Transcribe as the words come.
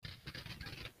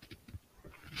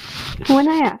When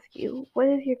I ask you, what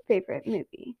is your favorite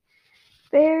movie?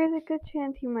 There is a good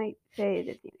chance you might say a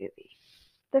Disney movie.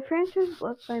 The franchise is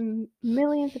loved by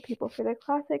millions of people for their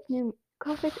classics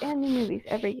and new movies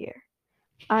every year.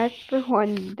 I, for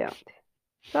one, don't.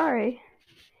 Sorry.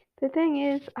 The thing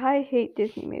is, I hate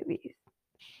Disney movies.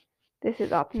 This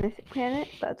is Optimistic Planet.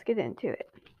 Let's get into it.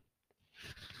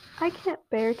 I can't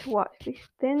bear to watch these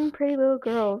thin, pretty little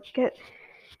girls get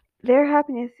their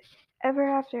happiness ever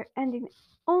after ending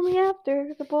only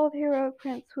after the bold heroic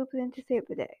prince swoops in to save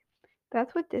the day.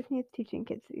 That's what Disney is teaching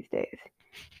kids these days.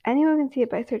 Anyone can see it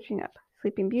by searching up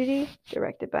Sleeping Beauty,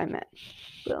 directed by men.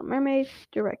 Little Mermaid,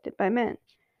 directed by men.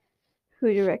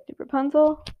 Who directed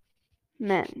Rapunzel?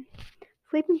 Men.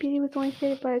 Sleeping Beauty was only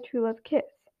saved by a true love kiss.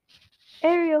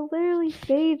 Ariel literally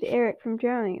saved Eric from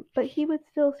drowning, but he was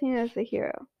still seen as the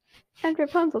hero. And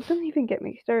Rapunzel, don't even get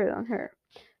me started on her.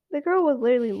 The girl was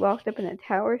literally locked up in a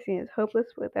tower, seen as hopeless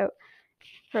without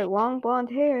her long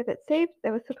blonde hair that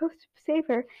was supposed to save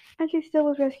her, and she still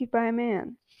was rescued by a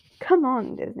man. Come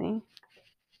on, Disney.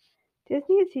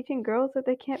 Disney is teaching girls that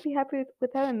they can't be happy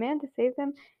without a man to save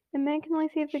them, and men can only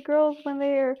save the girls when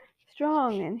they are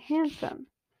strong and handsome.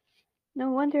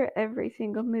 No wonder every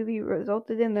single movie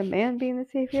resulted in the man being the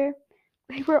savior.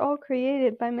 They were all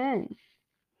created by men.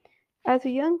 As a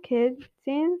young kid,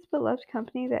 seeing this beloved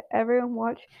company that everyone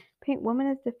watched paint women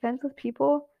as defenseless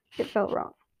people, it felt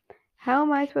wrong. How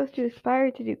am I supposed to aspire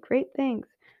to do great things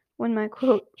when my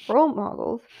quote role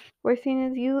models were seen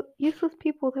as useless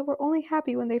people that were only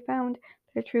happy when they found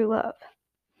their true love?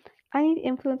 I need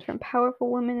influence from powerful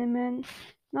women and men,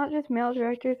 not just male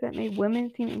directors that made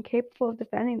women seem incapable of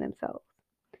defending themselves.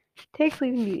 Take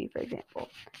Sleeping Beauty, for example.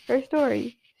 Her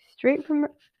story, straight from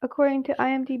according to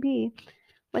IMDb,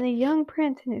 when a young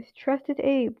prince and his trusted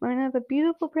aide learn of a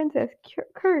beautiful princess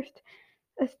cursed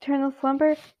eternal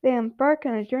slumber, they embark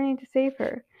on a journey to save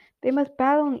her. They must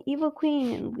battle an evil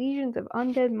queen and legions of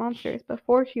undead monsters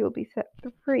before she will be set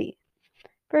free.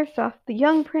 First off, the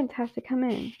young prince has to come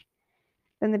in.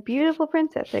 Then the beautiful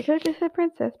princess. They could have just said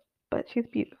princess, but she's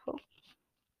beautiful.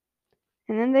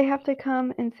 And then they have to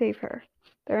come and save her.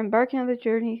 They're embarking on the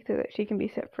journey so that she can be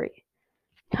set free.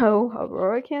 No,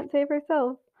 Aurora can't save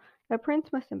herself. A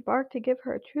prince must embark to give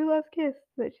her a true love's kiss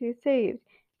so that she is saved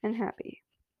and happy.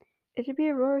 It should be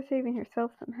Aurora saving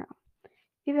herself somehow.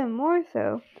 Even more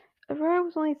so, Aurora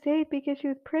was only saved because she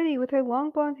was pretty with her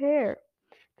long blonde hair.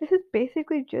 This is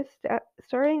basically just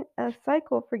starting a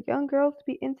cycle for young girls to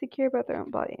be insecure about their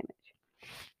own body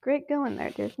image. Great going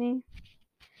there, Disney.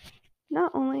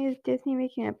 Not only is Disney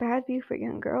making a bad view for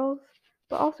young girls,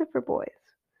 but also for boys.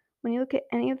 When you look at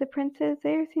any of the princes,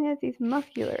 they are seen as these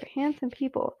muscular, handsome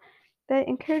people that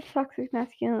encourage toxic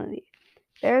masculinity.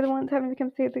 They're the ones having to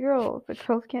come save the girls. The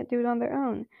girls can't do it on their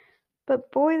own.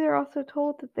 But boys are also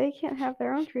told that they can't have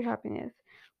their own true happiness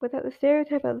without the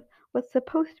stereotype of what's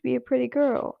supposed to be a pretty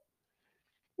girl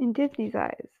in Disney's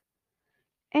eyes.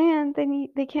 And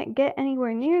they can't get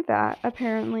anywhere near that,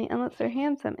 apparently, unless they're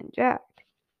handsome and jacked.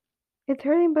 It's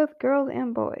hurting both girls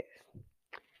and boys.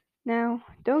 Now,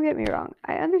 don't get me wrong,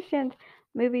 I understand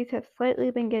movies have slightly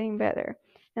been getting better,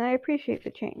 and I appreciate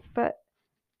the change, but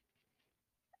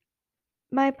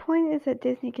my point is that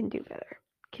Disney can do better.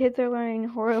 Kids are learning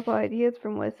horrible ideas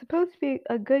from what is supposed to be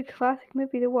a good classic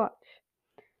movie to watch.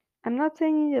 I'm not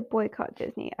saying you need to boycott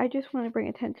Disney, I just want to bring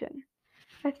attention.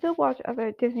 I still watch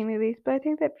other Disney movies, but I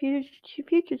think that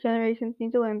future generations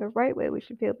need to learn the right way we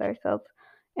should feel about ourselves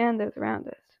and those around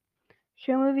us.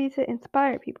 Show movies that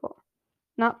inspire people,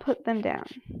 not put them down.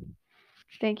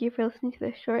 Thank you for listening to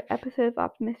this short episode of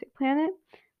Optimistic Planet.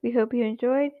 We hope you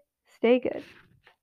enjoyed. Stay good.